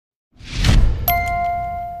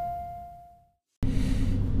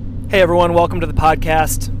Hey everyone, welcome to the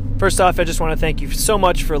podcast. First off, I just want to thank you so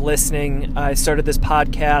much for listening. I started this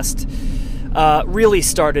podcast, really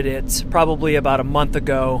started it probably about a month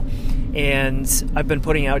ago, and I've been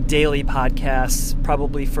putting out daily podcasts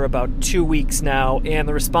probably for about 2 weeks now, and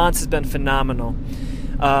the response has been phenomenal.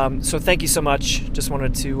 So thank you so much. Just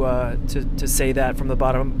wanted to say that from the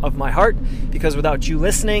bottom of my heart, because without you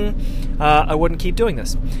listening, I wouldn't keep doing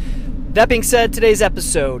this. That being said, today's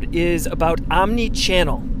episode is about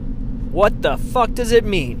omni-channel. What the fuck does it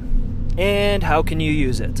mean? And how can you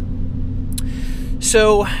use it?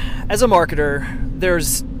 So, as a marketer,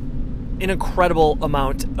 there's an incredible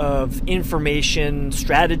amount of information,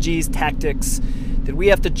 strategies, tactics that we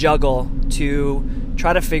have to juggle to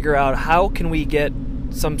try to figure out how can we get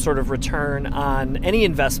some sort of return on any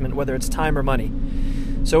investment, whether it's time or money.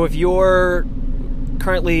 So if you're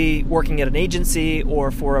currently working at an agency or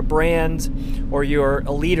for a brand, or you're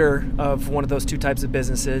a leader of one of those two types of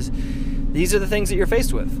businesses, these are the things that you're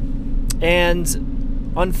faced with.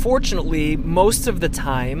 And unfortunately, most of the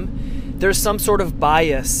time, there's some sort of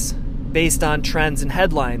bias based on trends and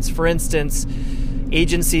headlines. For instance,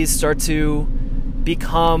 agencies start to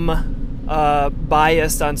become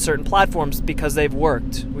biased on certain platforms because they've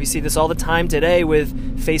worked. We see this all the time today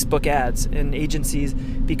with Facebook ads, and agencies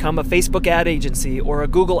become a Facebook ad agency or a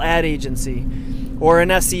Google ad agency or an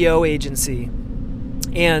SEO agency.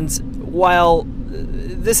 And while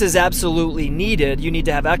this is absolutely needed, you need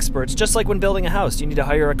to have experts. Just like when building a house, you need to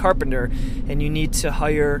hire a carpenter and you need to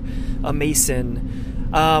hire a mason.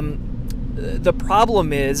 The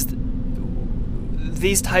problem is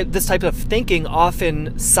this type of thinking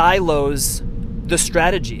often silos the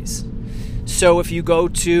strategies. So if you go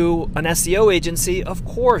to an SEO agency, of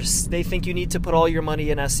course they think you need to put all your money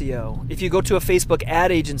in SEO. If you go to a Facebook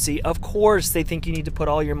ad agency, of course they think you need to put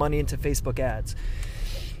all your money into Facebook ads.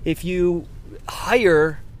 If you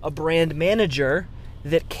hire a brand manager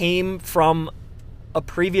that came from a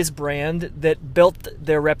previous brand that built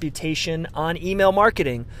their reputation on email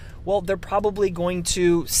marketing, well, they're probably going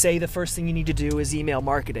to say the first thing you need to do is email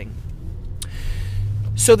marketing.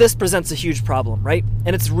 So this presents a huge problem, right?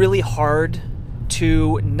 And it's really hard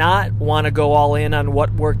to not want to go all in on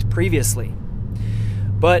what worked previously.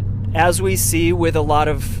 But as we see with a lot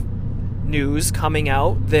of news coming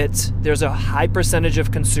out, that there's a high percentage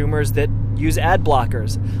of consumers that use ad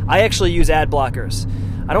blockers. I actually use ad blockers.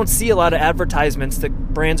 I don't see a lot of advertisements that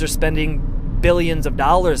brands are spending billions of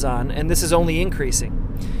dollars on, and this is only increasing.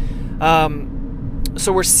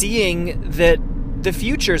 So we're seeing that the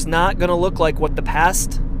future is not going to look like what the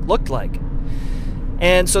past looked like.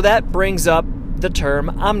 And so that brings up the term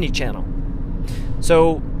omnichannel.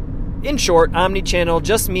 So in short, omnichannel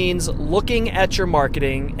just means looking at your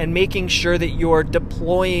marketing and making sure that you're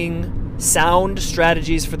deploying sound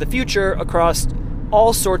strategies for the future across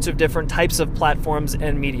all sorts of different types of platforms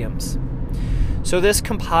and mediums. So this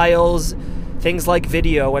compiles things like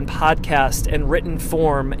video and podcast and written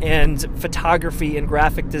form and photography and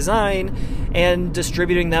graphic design, and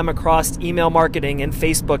distributing them across email marketing and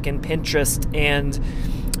Facebook and Pinterest and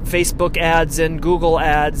Facebook ads and Google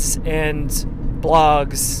ads and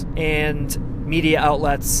blogs and media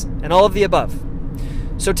outlets and all of the above.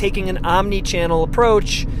 So taking an omni-channel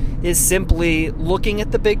approach is simply looking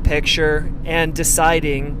at the big picture and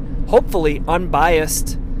deciding, hopefully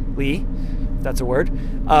unbiasedly, that's a word,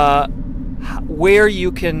 where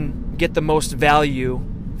you can get the most value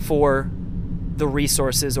for the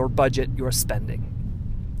resources or budget you're spending.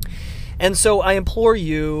 And so I implore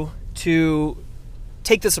you to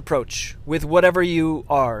take this approach with whatever you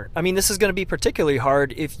are. I mean, this is going to be particularly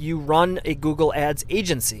hard if you run a Google Ads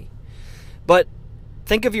agency. But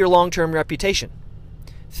think of your long-term reputation.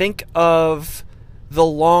 Think of the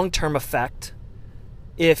long-term effect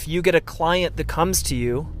if you get a client that comes to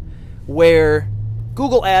you where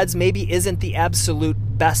Google Ads maybe isn't the absolute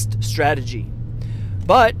best strategy.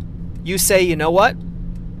 But you say, you know what?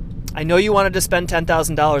 I know you wanted to spend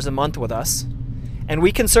 $10,000 a month with us, and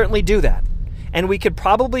we can certainly do that. And we could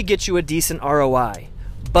probably get you a decent ROI.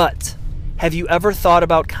 But have you ever thought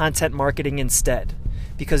about content marketing instead?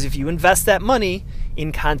 Because if you invest that money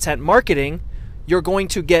in content marketing, you're going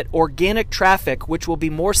to get organic traffic, which will be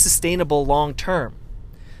more sustainable long term.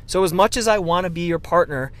 So as much as I want to be your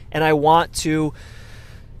partner and I want to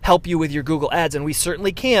help you with your Google Ads, and we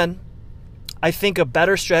certainly can, I think a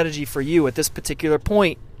better strategy for you at this particular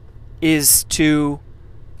point is to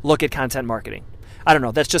look at content marketing. I don't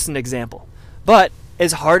know, that's just an example. But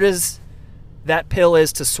as hard as that pill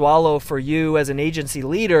is to swallow for you as an agency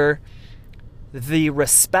leader, the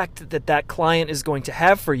respect that that client is going to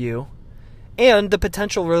have for you and the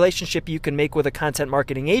potential relationship you can make with a content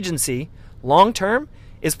marketing agency long term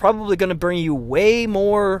is probably going to bring you way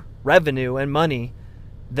more revenue and money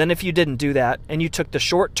than if you didn't do that and you took the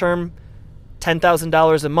short-term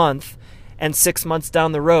 $10,000 a month, and 6 months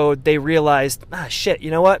down the road they realized, shit, you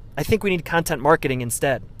know what? I think we need content marketing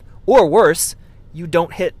instead. Or worse, you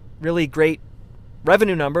don't hit really great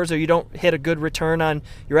revenue numbers, or you don't hit a good return on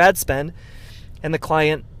your ad spend, and the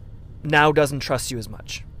client now doesn't trust you as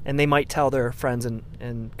much. And they might tell their friends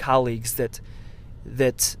and colleagues that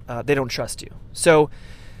they don't trust you. So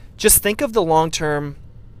just think of the long-term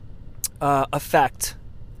effect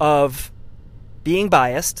of being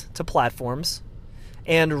biased to platforms,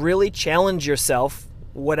 and really challenge yourself,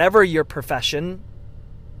 whatever your profession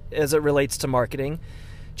as it relates to marketing.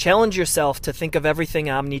 Challenge yourself to think of everything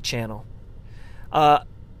omni-channel.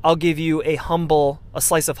 I'll give you a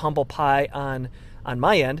slice of humble pie on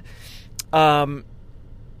my end. When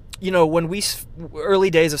early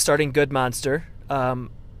days of starting Good Monster,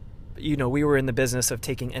 we were in the business of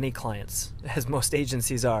taking any clients, as most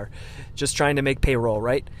agencies are, just trying to make payroll,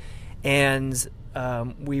 right? And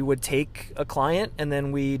we would take a client and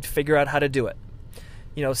then we'd figure out how to do it.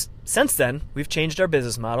 Since then, we've changed our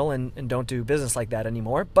business model and don't do business like that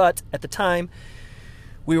anymore. But at the time,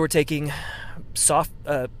 we were taking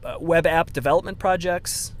web app development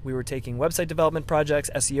projects. We were taking website development projects,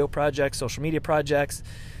 SEO projects, social media projects,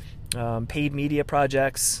 paid media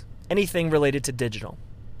projects, anything related to digital,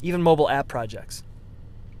 even mobile app projects.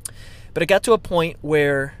 But it got to a point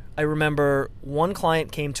where I remember one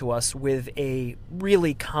client came to us with a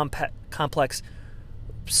really complex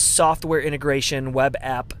software integration web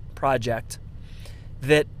app project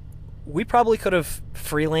that we probably could have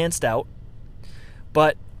freelanced out,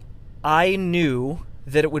 but I knew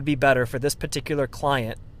that it would be better for this particular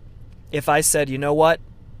client if I said, you know what,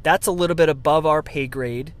 that's a little bit above our pay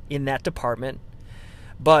grade in that department,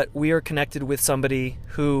 but we are connected with somebody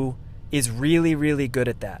who is really, really good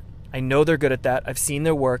at that. I know they're good at that. I've seen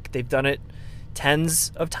their work. They've done it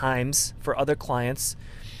tens of times for other clients.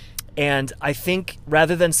 And I think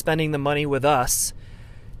rather than spending the money with us,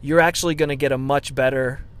 you're actually going to get a much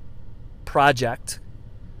better project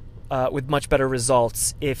with much better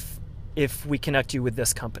results if we connect you with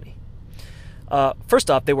this company. First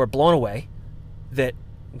off, they were blown away that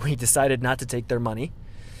we decided not to take their money.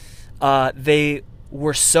 They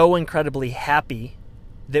were so incredibly happy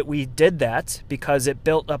that we did that because it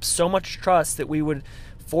built up so much trust that we would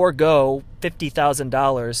forego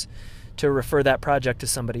 $50,000 to refer that project to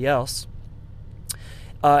somebody else.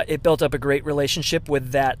 It built up a great relationship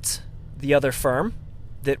with the other firm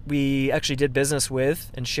that we actually did business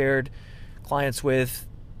with and shared clients with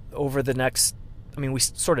over the next, we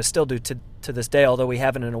sort of still do to this day, although we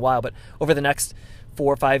haven't in a while, but over the next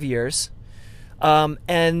 4 or 5 years.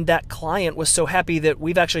 And that client was so happy that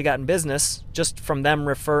we've actually gotten business just from them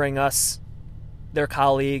referring us their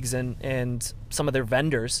colleagues and some of their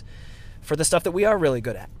vendors for the stuff that we are really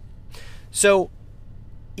good at. So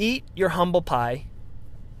eat your humble pie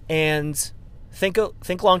and think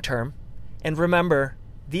long term, and remember,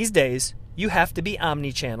 these days you have to be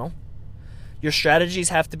omni-channel. Your strategies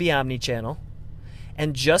have to be omni-channel.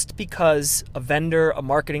 And just because a vendor, a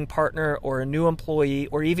marketing partner, or a new employee,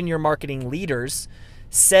 or even your marketing leaders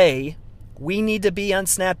say, we need to be on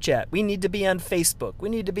Snapchat, we need to be on Facebook, we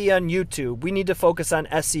need to be on YouTube, we need to focus on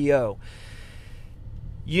SEO,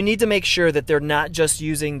 you need to make sure that they're not just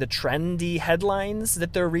using the trendy headlines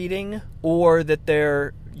that they're reading, or that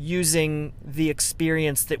they're using the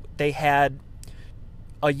experience that they had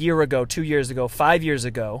a year ago, 2 years ago, 5 years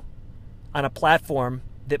ago on a platform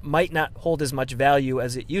that might not hold as much value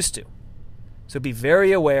as it used to. So be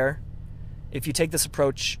very aware. If you take this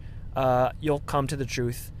approach, you'll come to the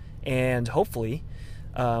truth, and hopefully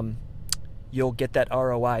you'll get that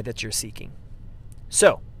ROI that you're seeking.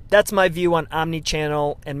 So that's my view on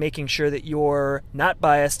omni-channel and making sure that you're not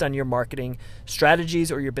biased on your marketing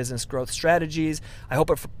strategies or your business growth strategies. I hope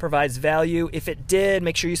it provides value. If it did,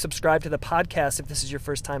 make sure you subscribe to the podcast if this is your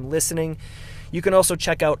first time listening. You can also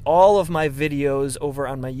check out all of my videos over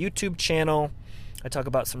on my YouTube channel. I talk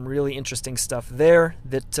about some really interesting stuff there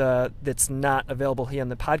that's not available here on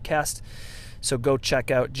the podcast. So go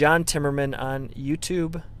check out John Timmerman on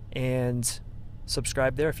YouTube and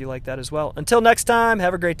subscribe there if you like that as well. Until next time,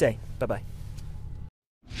 have a great day. Bye-bye.